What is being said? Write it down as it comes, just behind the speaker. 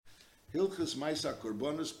Hilchas Maisa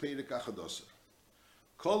Korbanos Perek Achadoser.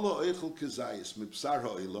 Kolo Eichel Kezayis Mipsar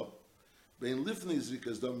Ha'oilo, Bein Lifnei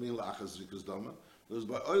Zrikas Dama, Bein Lachas Zrikas Dama. There's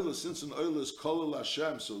by Oilo, since an Oilo is Kolo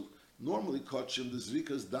Hashem, so normally Kotchim, the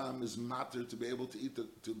Zrikas Dam is matter to be able to eat the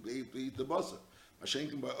basar.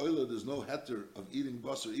 Mashenkin by Oilo, there's no heter of eating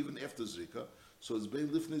basar even after Zrika, so it's Bein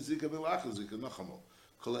Lifnei Zrika, Bein Lachas Zrika, Nachamo.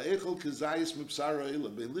 Kolo Eichel Kezayis Mipsar Ha'oilo,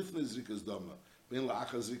 Bein Lifnei Zrikas Dama, Bein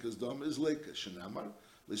Lachas Zrikas Dama is Leika, Shenamar.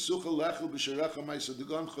 And then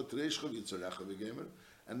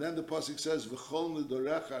the pasuk says, "V'chol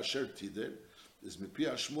nedorecha asher tider." Is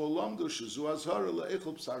mipia shmo lamdo shezu azhara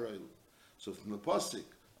le'echol psarayil. So from the pasuk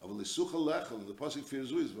of Lisucha Lechel, and the pasuk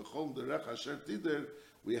Firzu is "V'chol nedorecha asher tider,"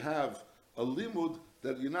 we have a limud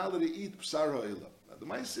that you're not allowed to eat psarayil. Now the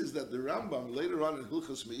ma'ase is that the Rambam later on in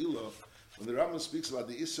Hilchas Me'ilah, when the Rambam speaks about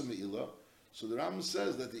the Isser Me'ilah, so the Rambam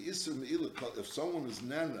says that the Isser Me'ilah, if someone is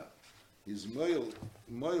nana, he's moil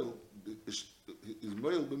b'meiz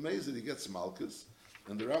that he gets malchus,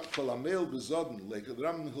 and the Ram kolameil b'zodin leka. The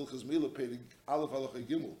Ram Hilchas Me'ilah paid aleph halacha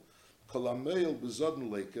gimel kolameil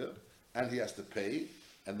b'zodin leka, and he has to pay.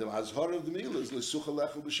 And the azhara of the Me'ilah is lesucha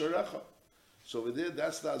lechel b'sharecha. So over there,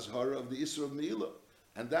 that's the azhara of the Isra of Me'ilah,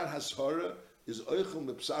 and that azhara is oichel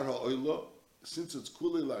mepsar ha'oilo, since it's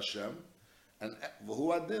kulei l'Hashem, and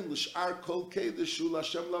v'hu adin l'shar kol keidesh shu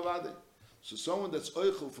l'Hashem lavade. So someone that's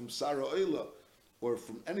oichel from Sarah Oila, or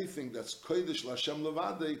from anything that's kodesh l'Hashem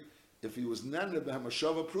levade, if he was nana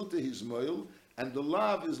b'hamashava pruta, he's moil, and the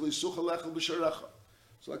lav is leisucha lechel b'sharecha.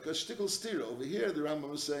 So like a shtickle stira. Over here, the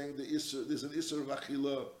Rambam is saying there's an isur of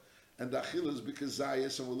achila, and the achila is because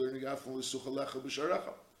zayis, and we're learning out from leisucha lechel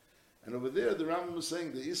b'sharecha. And over there, the Rambam is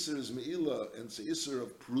saying the isur is meila, and it's the isur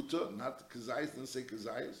of pruta, not kazayis, and say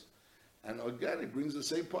kazayis. And again, it brings the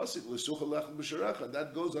same pasuk, lesucha lechel b'sharecha.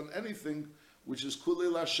 That goes on anything which is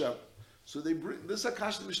kulei l'Hashem. So they bring this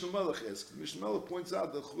akash the Mishnah Melech asks. The Mishnah Melech points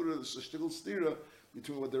out the chura, the shtickle stira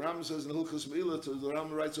between what the Rambam says in Hilchas Me'ilah to the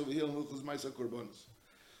Rambam writes over here in Hilchas Maisa Korbanos.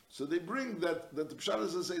 So they bring that the pshat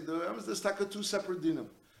is to say the Rambam there's taka two separate dinim.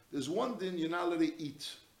 There's one din you're not allowed to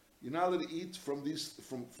eat. You're not allowed to eat from these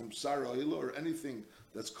from Sarah Oila or anything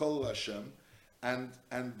that's kol Hashem. And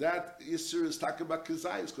that Isser is talking about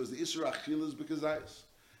Kazayas, because the Isser Achil is Bekazayas.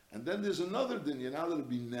 And then there's another din, you're not allowed to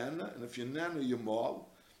be Nana, and if you're Nana, you're Mal.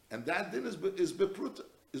 And that din is Bepruta,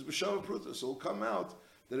 is B'Shava Pruta. So it'll come out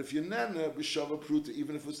that if you're Nana, B'Shava Pruta,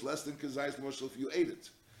 even if it's less than Kazayas, if you ate it.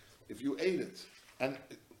 If you ate it. And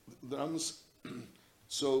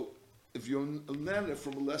so if you're Nana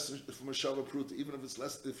from a Shava Pruta, even if it's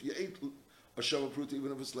less, if you ate a Shava Pruta,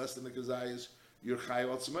 even if it's less than a Kazayas, you're Chayav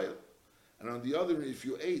Atzmeil. And on the other, if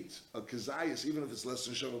you ate a kazayas, even if it's less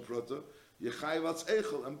than shava prota, you're chayav atz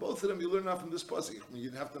eichel. And both of them you learn out from this pasuk. I mean, you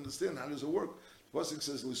have to understand how does it work. The pasuk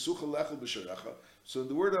says lisucha lechel b'sharecha. So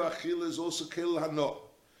the word of achila is also kel hano.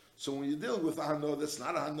 So when you're dealing with a hano, that's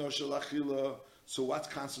not a hano shel achila. So what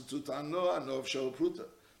constitutes a hano? Hano of shava prota.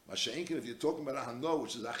 Masha'inkin, if you're talking about a hano,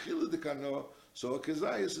 which is achila dekano, so a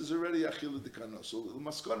kazayas is already achila dekano. So the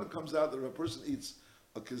maskana comes out that if a person eats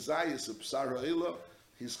a kazayas, a psar ha'ila,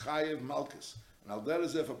 he's chayev malchus. Now that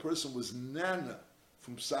is if a person was nana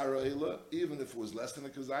from Sarah Eila, even if it was less than a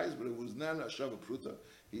kazayis, but it was nana shava pruta.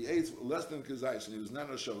 He ate less than kazayis, and he was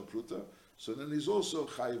nana shava pruta. So then he's also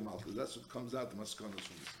chayev malchus. That's what comes out the maskanos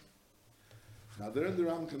from this. Now there in the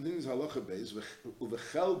Ram continues halacha beis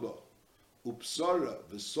uvechelba upsara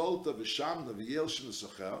v'solta v'shamna v'yel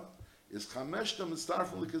shnesocher is chameshta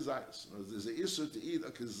mitzarfel lekazayis. There's an issur to eat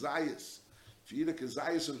a kazayis. If you eat a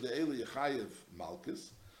kazayis of the Eila, you chayev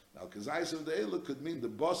malchus. Now, kazayis of the Eila could mean the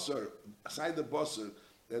basar, aside the basar,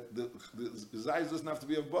 that the kazayis doesn't have to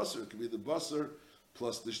be a basar. It could be the basar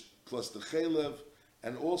plus the chaylev,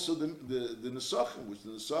 and also the nesachim, which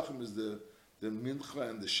the nesachim is the mincha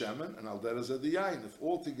and the shemen, and al derez the yain. If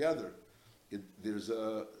all together, there's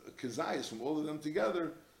a kazayis from all of them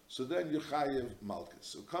together, so then you're chayev malchus.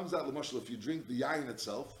 So it comes out, l'mashal, if you drink the yain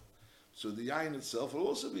itself, so the yain itself will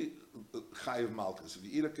also be chayiv malchus. If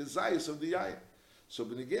you eat a kazayis of the yain, so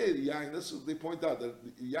benegay the yain. That's what they point out that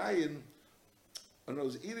the yain. When I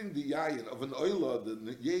was eating the yain of an oila,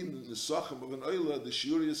 the yain nesachim of an oila, the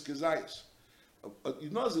shiur is kazayis. You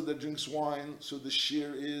know that drinks wine, so the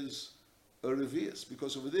shear is a revius,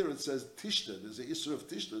 because over there it says tishta. There's a isra of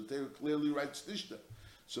tishta. They clearly writes tishta.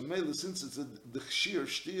 So mele, since it's the shear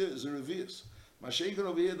shtia is a revius. Mashenkan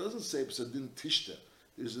over here doesn't say psadin tishta.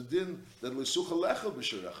 There's a din that lesucha lechel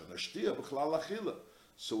b'sharecha, nashtia b'chlal achila.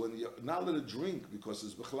 So when you're not allowed to drink because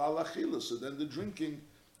it's b'chlal achila, so then the drinking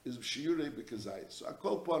is shiurei b'kazayis. So I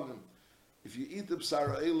call upon him, if you eat the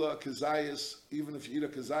b'sar eila kazayis, even if you eat a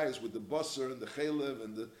kazayis with the basar and the chaylev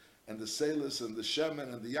and the Selis and the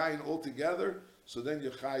Shemen and the Yain all together, so then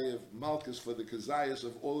you're chayiv malchus for the kazayas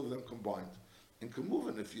of all of them combined. In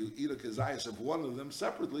Kamuvin, if you eat a kazayas of one of them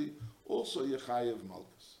separately, also you're chayiv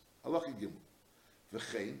malchus. Halacha Gimel.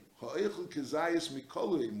 V'chein, ha'eichel kazayas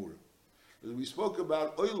mikolu emurim. We spoke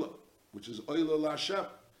about oila, which is oila la'Hashem,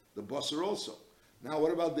 the basar also. Now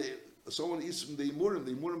what about someone eats from the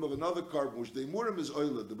emurim of another carbon, which the emurim is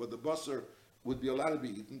oila, but the basar would be allowed to be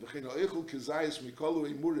eaten. V'chein ha'eichel kazayas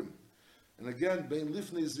mikolu emurim. And again, bein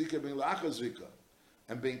lifnei zrika, bein la'achar zrika,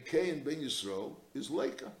 and bein kei and bein yisrael is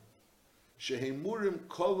leika. Shehemurim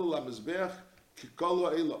kolu lamizbech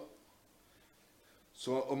kikolu eila.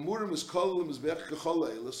 So amurim is kolu lamizbech kikolu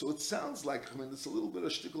eila. So it sounds like, it's a little bit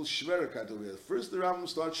of shtickle shvera kind of way. First the Rambam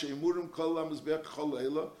starts shehemurim kolu lamizbech kikolu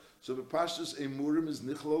eila. So the pashtus emurim is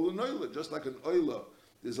nichlol an oila. Just like an oila,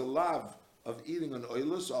 there's a lav of eating an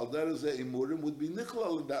oila. So al derech ze emurim would be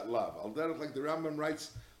nichlol in that lav. Al derech, like the Rambam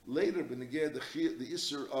writes later, benegeh the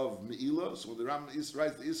isser of meila. So the Rambam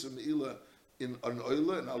writes the isser meila in an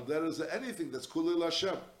oila, and al derech anything that's kulil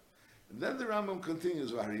Hashem. And then the Rambam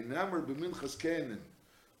continues, v'harinamer b'minchas kenim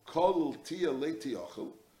kol tia leiti ochel.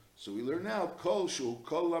 So we learn now kol shu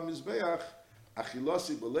kol lamizbeach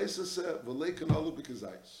achilasi b'leisase v'leikan olu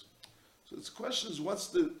b'kazayis. So the question is, what's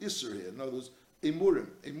the isser here? In other words, emurim.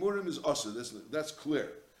 Emurim is aser. That's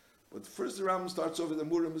clear. But first the Rambam starts off with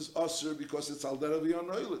emurim is aser because it's al derech v'yon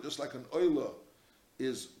oila, just like an oila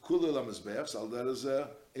is kulil lamizbeach. So al derech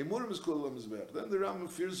emurim is kulil lamizbeach. Then the Rambam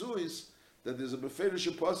firzuis that there's a beferish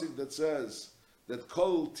pasuk that says that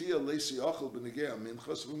kol tia leisi achel b'negei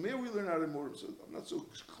minchas. From where we learn out emurim, so I'm not so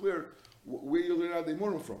clear where you learn out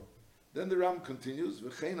emurim from. Then the Ram continues,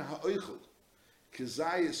 v'chein ha'oichel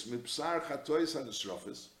kizayis mipsar chatois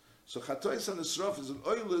hanesrofis. So chatois hanesrofis, an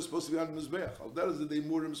oil is supposed to be on the mizbeach. Al that is the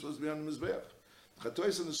emurim is supposed to be on the mizbeach.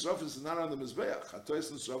 Chatois hanesrofis is not on the mizbeach.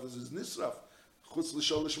 Chatois hanesrofis is nisraf chutz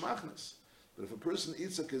l'shol l'shmachnes. But if a person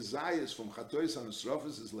eats a kizayis from chatois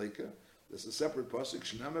hanesrofis is leika. There's a separate pasuk.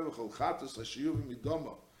 Shname v'chol chatos hashiyuvim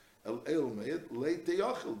midoma el meid leitei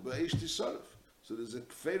ochel b'eish tisarif. So there's a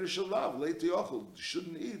ferish lav leitei ochel. You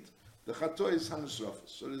shouldn't eat the chatois hanesrofis.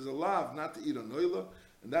 So there's a lav not to eat a noila,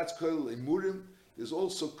 and that's kol emurim. There's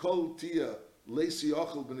also kol tia leisi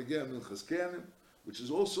ochel b'negei minchas kenim, which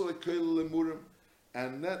is also a kol emurim.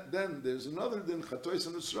 And then there's another din chatois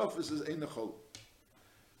hanesrofis is ein chol.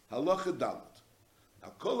 Halacha dalet.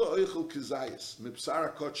 Now kol ha'oichel kizayis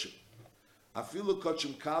mipsar hakochim. Afilu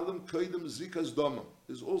kochim kalim koidem zikas domam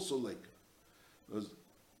is also like.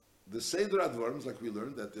 The Seder Advarim, like we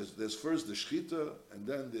learned, that there's first the shchita, and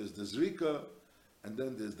then there's the zrika, and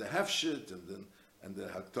then there's the hefshit, and the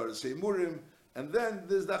haktaris heimurim, and then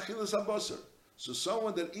there's the achilas habasar. So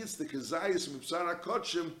someone that eats the kezayis mipsar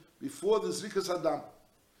hakochim before the zrikas adam,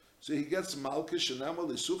 so he gets malkish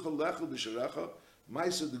shenamal isucha lechel b'sherecha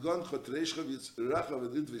ma'aser degon chotreishcha v'yitzrecha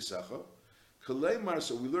v'did v'sacha.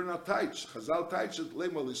 So we learn our taich. Chazal taich at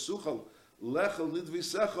lema lisuchal lechel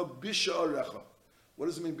nidvisecha b'sha'arecha. What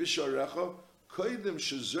does it mean b'sha'arecha? Koidem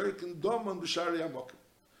shezerkin doman b'shari hamokim.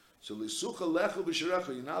 So lisuchal lechel b'sha'arecha,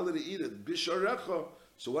 you're not allowed to eat it b'sha'arecha.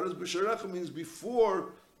 So what does b'sha'arecha means?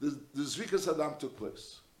 Before the zrikas adam took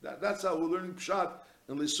place. That's how we're learning pshat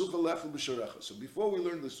in lisuchal lechel b'sha'arecha. So before we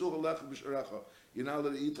learn lisuchal lechel b'sha'arecha, you're not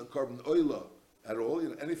allowed to eat a carbon oila at all.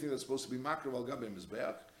 Anything that's supposed to be makriv al gabe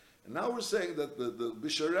mizbeach. And now we're saying that the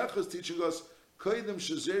Bisharecha is teaching us Koidem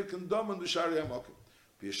Shazer Kendam and Bishari Hamakim.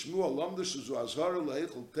 Bishmu Alam the Shazu Azhar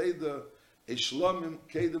Leichel Teda Eshlamim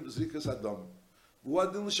Kedem Zikas Adam.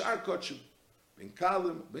 Buadin Lishar Kochim Ben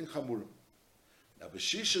Kalim Ben Chamurim. Now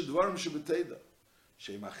Bishisha Dvarim Shabbateda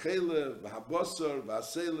Shem Achele V'Habosar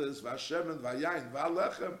V'Aseles V'Hashemen V'Yayin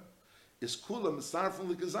V'Alechem is Kula Mitzar from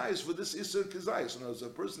the Kazayis for this Isser Kazayis. And as a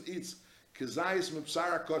person eats Kazayis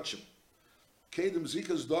Mipsara Kochim Kedem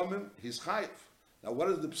Zikas Domim, he's chayiv. Now, what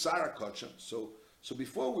is the Psara Kochim? So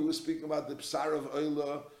before we were speaking about the Psara of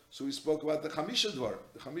Oila, so we spoke about the Chamisha Dvarim.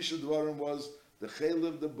 The Chamisha Dvarim was the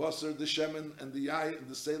Chaylev, the Basar, the Shemen, and the Yain, and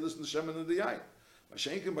the Selis, and the Shemen, and the Yain.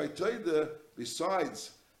 Mashenkin by Toida,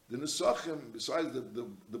 besides the Nesachim, besides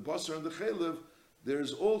the Basar and the Chaylev,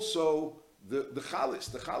 there's also the Chalis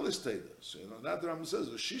Teda. So, that the Rambam says,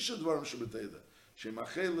 the Shisha Dvarim Shabbateda.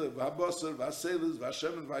 Shemachele, V'Habasar, V'Aseles,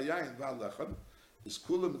 V'Hashemen, V'Yayin, V'Alechem is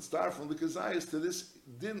kula mitzvah from the kazayas to this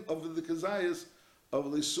din of the kazayas of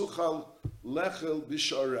Lisuchal Lechel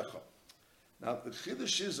B'Sharecha. Now the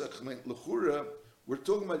chiddush is l'chura we're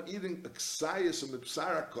talking about eating a kazayas and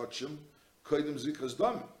b'psara kochim koydem zikas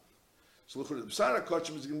dam. So l'chura the b'psara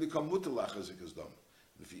kochim is going to become mutalach zikas dam.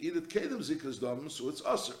 If you eat it koydem zikas dam, so it's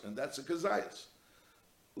aser, and that's a kazayas.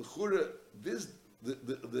 L'chura this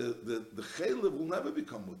the chaylev will never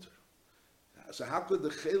become mutter. So how could the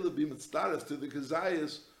chaylev be mitzdaref to the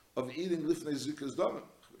kezayis of eating lifnei zikas damim?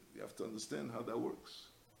 You have to understand how that works.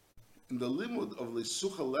 In the limud of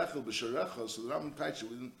leisucha lechel b'sharecha, so the Rambam teaches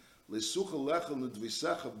within leisucha lechel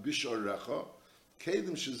nedvisecha b'sharecha,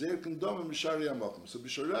 kedem shezer k'ndomim b'shari hamakom. So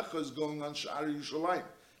b'sharecha is going on Shari Yushalayim.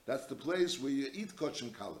 That's the place where you eat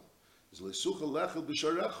kochim kalim. It's leisucha lechel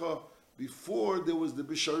b'sharecha before there was the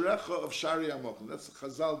b'sharecha of Shari hamakom. That's the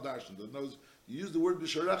Chazal darshan. That knows you use the word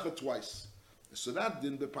b'sharecha twice. So that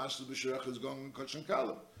din b'pashas b'sharecha is going on kochim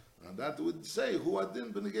kalim. And that would say who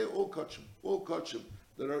adin b'negei all kochim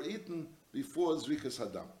that are eaten before Zrikas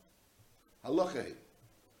Hadam. Halacha hey.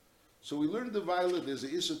 So we learned the violet, there's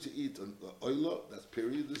an issue to eat an oila, that's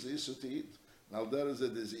period, there's an issue to eat. Now there is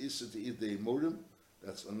there's an issue to eat the imorim,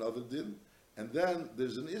 that's another din. And then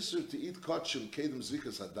there's an issue to eat kachim, kedem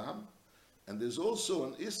Zrikas Hadam. And there's also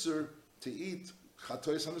an issue to eat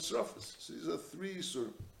chatois hanisrafas. So these are three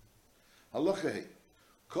issur. Halacha hey.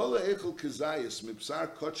 Kol ha'echel kezayis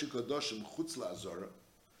mipsar kochi kadoshim chutz la'azora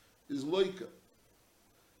is loika.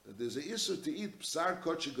 That there's a issur to eat psar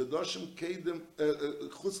kochi kadoshim kedem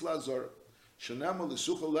chutz la'azora. Shenama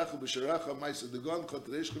l'sucha lecha b'sharecha ma'isa degon chot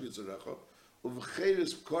reishcha v'tzarecha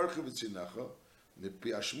uv'cheres korcha v'tzinacha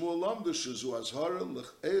nipi ashmu olam d'shuzu azhara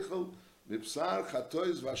l'echel mipsar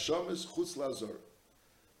chatois v'ashomes chutz la'azora.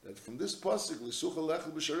 That from this pasuk l'sucha lecha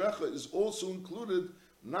b'sharecha is also included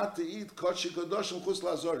not to eat kochi kadoshim chutz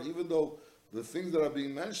la'azor, even though the things that are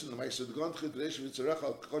being mentioned, the ma'aseh degon chit reish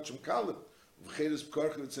v'tzarecha kochim kalim, v'cheres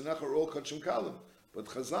p'karcha v'tzinach are all kochim kalim. But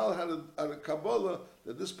Chazal had a Kabbalah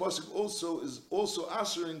that this pasuk also is also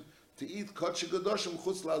answering to eat kochi kadoshim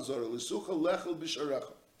chutz la'azor, l'sucha lechel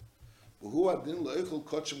b'sharecha. V'hu adin le'echel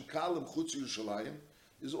kochim kalim chutz Yerushalayim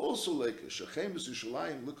is also like shechemes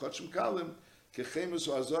Yerushalayim le'kochim kalim kechemes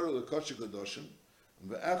ha'azor le'kochi kadoshim. So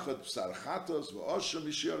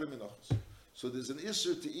there's an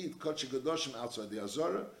issur to eat kochi kadoshim outside the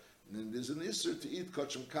Azara, and then there's an issur to eat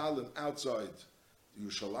kochim kalim outside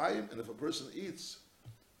Yerushalayim. And if a person eats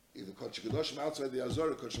either kochi kadoshim outside the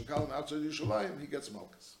Azara, kochim kalim outside Yerushalayim, he gets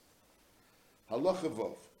malchus. Halacha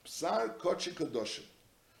vov psar kochi kadoshim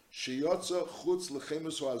sheyotza chutz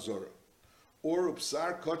lechemes ha'azara, or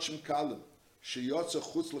psar kochim kalim sheyotza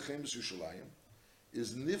chutz lechemes Yerushalayim,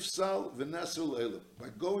 is nifsal v'nesel elam. By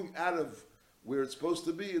going out of where it's supposed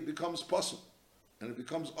to be, it becomes possible, and it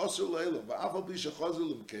becomes osur le'elam. Va'afal pi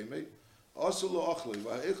shechazil l'mkemei, osur lo'ochlei,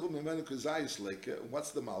 va'echel mimenu kezayis leke. And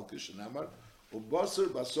what's the malkish? And amar, u'basar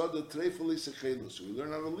basoda treifali sechelu. So we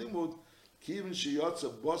learn out of limud, kivin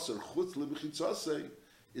sheyotza basar chutz le'bichitzasei,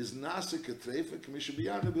 is nase ketreifa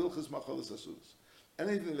k'mishabiyana bilchas machalas asudas.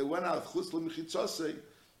 Anything that went out chutz le'bichitzasei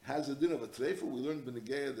has a din of a treifa. We learned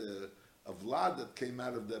b'negeya a vlad that came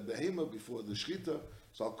out of the behemoth before the shchita.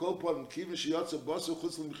 So I'll call upon kivin sheyotza basar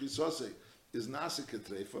chutz le'bichitzasei is nase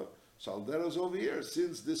ketreifa. So Aldero's over here,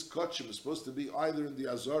 since this kachim is supposed to be either in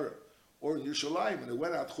the Azara or in Yerushalayim, and it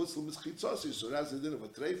went out chutz l'mitzchitzasi, so that's the din of a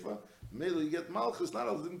treifa. Maybe you get malchus, not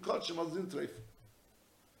al din kachim, al din treifa.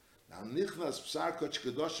 Now nichnas psar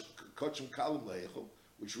kachim kalim leichel,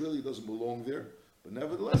 which really doesn't belong there, but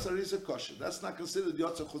nevertheless there is a kosher. That's not considered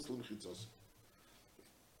yotza chutz l'mitzchitzasi.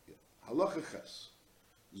 Halacha ches.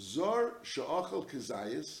 Zor she'ochel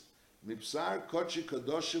kezayis mipsar kochi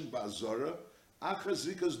kadoshim ba'azora achas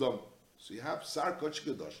rikas dom. So you have psar kochi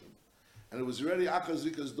kadoshim, and it was already achas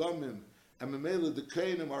rikas domim, and memela the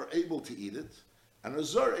kainim are able to eat it, and a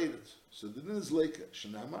zor ate it. So the din is leika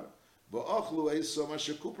shenamar ba'ochlu eisam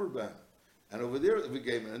ashekuper ban, and over there we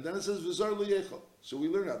gave it, and then it says v'zor liyechel. So we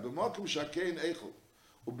learn that b'makom shakein echel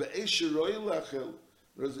u'be'esh roy lechel.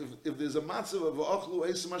 If there's a matzav of ochlu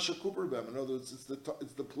eisam ashekuper ban, in other words,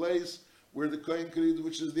 it's the place where the kohen can eat,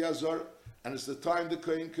 which is the azar, and it's the time the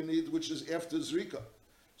kohen can eat, which is after zrika.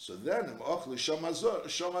 So then, ochlu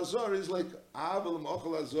shamazor is like aval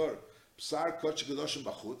ochel azar psar koch gedoshim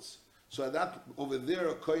bachutz. So that over there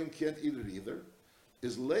a kohen can't eat it either.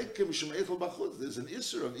 Is leikem shemeichel bachutz. There's an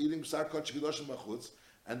isser of eating psar koch gedoshim bachutz,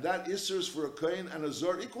 and that isser is for a kohen and a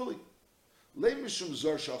zor equally. Lei mishum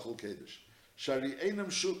zor shachol kedesh. Shari einam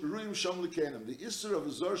ruim sham lekenim. The isser of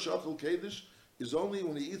a zor shachol kedesh is only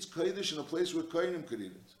when he eats kodesh in a place where kohenim could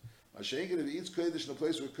eat it. Mashenkin, if he eats kodesh in a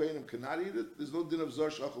place where kohenim cannot eat it, there's no din of zor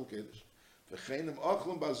shachol kodesh. V'cheinim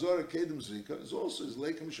ochlam ba'zor kedem zrika is also is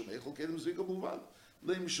leikem shemeichel kedem zrika b'uvad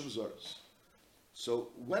leim mishum zoros. So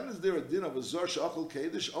when is there a din of a zor shachol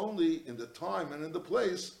kodesh? Only in the time and in the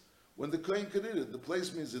place when the kohen could eat it. The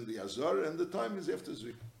place means in the azor, and the time is after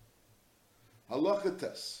zrika. Halacha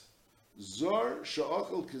tes zor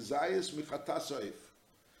shachol kezayis michatas oif.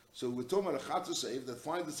 So we're talking about a chatus seif that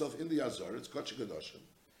finds itself in the azar. It's kosher kedoshim,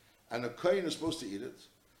 and a kohen is supposed to eat it.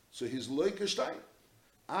 So he's loike stein.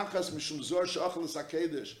 Achas mishum zor she'achal es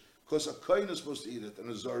hakedesh, because a kohen is supposed to eat it and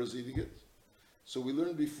a zor is eating it. So we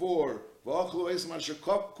learned before va'achlu eis masher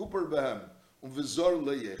kuper behem v'zor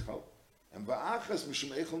leyechal, and va'achas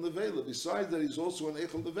mishum echel nevela. Besides that, he's also an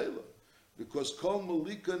echel nevela, because kol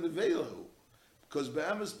malika nevelahu. Because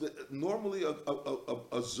behem is normally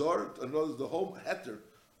a zor, in other words, the whole heter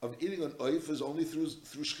of eating an oif is only through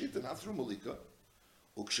shchita, not through malika.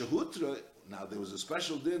 Ukshahutra. Now there was a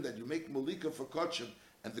special din that you make malika for kachim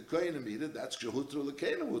and the kohenim eat it. That's kshahutra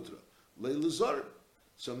lekeinu hutra leilazar.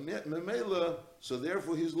 So memela. So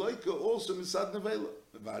therefore he's loika also misad nevela.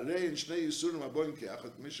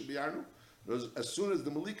 As soon as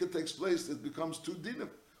the malika takes place, it becomes two dinim.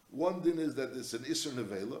 One din is that it's an isser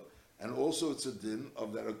nevela, and also it's a din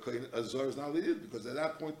of that a zar is not allowed to eat, because at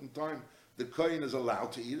that point in time the kohen is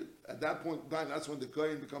allowed to eat it. At that point in time, that's when the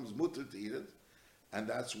kohen becomes mutter to eat it. And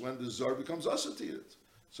that's when the zar becomes asur to eat it.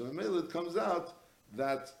 So in Mela it comes out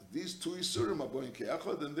that these two isurim are boing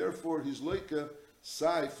ke'achad, and therefore he's loika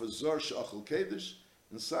sai for zar she'achal kedesh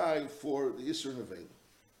and sai for the isur nevela.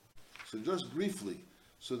 So just briefly,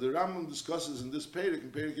 so the Rambam discusses in this Perek,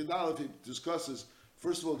 in Perek Yud Aleph, he discusses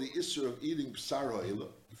first of all the isur of eating psar ha'ela.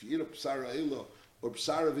 If you eat a psar ha'ela or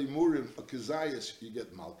psar v'imurim, a kezayis, you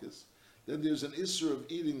get malchus. Then there's an isur of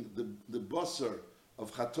eating the basar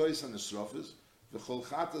of chatois and esrofis. V'chol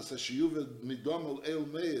chatas hashiyuv midom el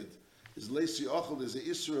meid is leisi ochel. Is the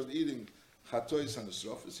isur of eating chatois and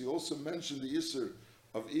esrofis. He also mentioned the isur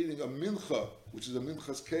of eating a mincha, which is a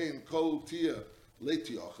minchas kain kol tia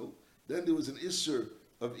leiti ochel. Then there was an isur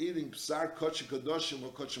of eating psar kochim kadoshim or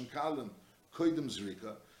kochim kalim koidim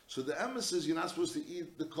zrika. So the emes is you're not supposed to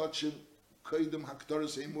eat the kochim koidim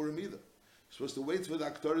haktoris emurim either. You're supposed to wait for the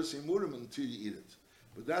haktoris emurim until you eat it.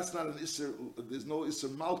 But that's not an isur. There's no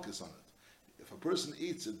isur malchus on it. If a person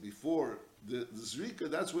eats it before the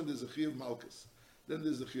zrika, that's when there's a chiyuv malchus. Then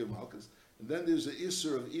there's the chiyuv malchus, and then there's the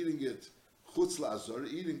isur of eating it chutz la'azara,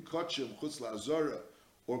 eating kochim chutz la'azara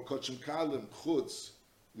or kochim kalim chutz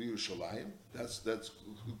liyushalayim. That's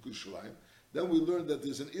Yerushalayim. Then we learned that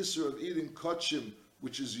there's an isur of eating kochim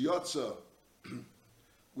which is yotza,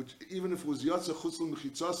 which even if it was yotza chutz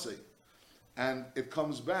l'mechitzasei, and it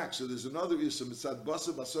comes back. So there's another isur mitzad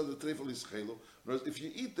basa basar trefel ischelo. If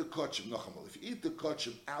you eat the kochim, if you eat the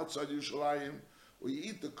kochim outside Yerushalayim, or you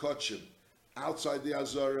eat the kochim outside the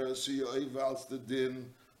Azara, so you eval's the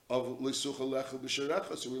din of leisucha lechel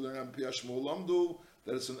b'sherecha. So we learn on Piyash Mo'lamdu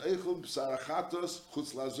that it's an eichel b'sarachatos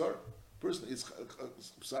chutz lazar. Person eats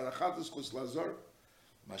b'sarachatos chutz lazar.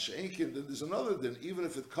 Masha'enkin. Then there's another din. Even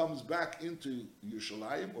if it comes back into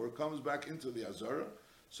Yerushalayim or it comes back into the Azara,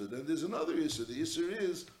 so then there's another issue. The issue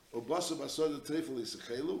is obasa basar trefel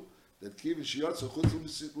ischelu. That kivin shiyatza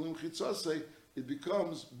chutz l'mchitzasei, it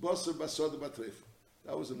becomes basar basar batrefa.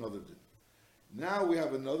 That was another din. Now we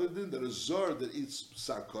have another din that a zor that eats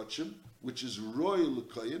psar kochim, which is royal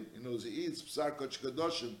l'koyin. You know, he eats psar kochim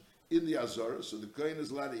kadoshim in the azara, so the koyin is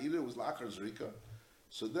allowed to eat it. It was lachar zrika.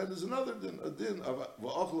 So then there's another din, a din of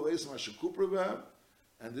va'achlu eis mashakupra b'hem,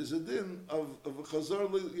 and there's a din of a chazar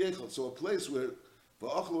l'yechel. So a place where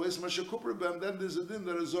va'achlu eis mashakupra b'hem, then there's a din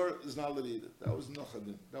that a zor is not allowed to eat it. That was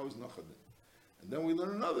nachadin. And then we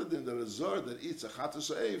learn another din that a zor that eats a chatus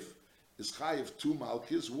ha'ef is chayiv two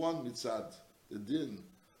malchis, one mitzad the din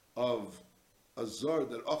of a zor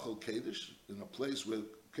that achal kedish in a place where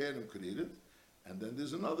kenim could eat it, and then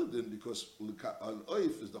there's another din because an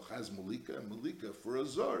oif is the chaz malika, and malika for a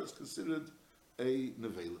zor is considered a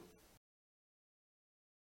nevela.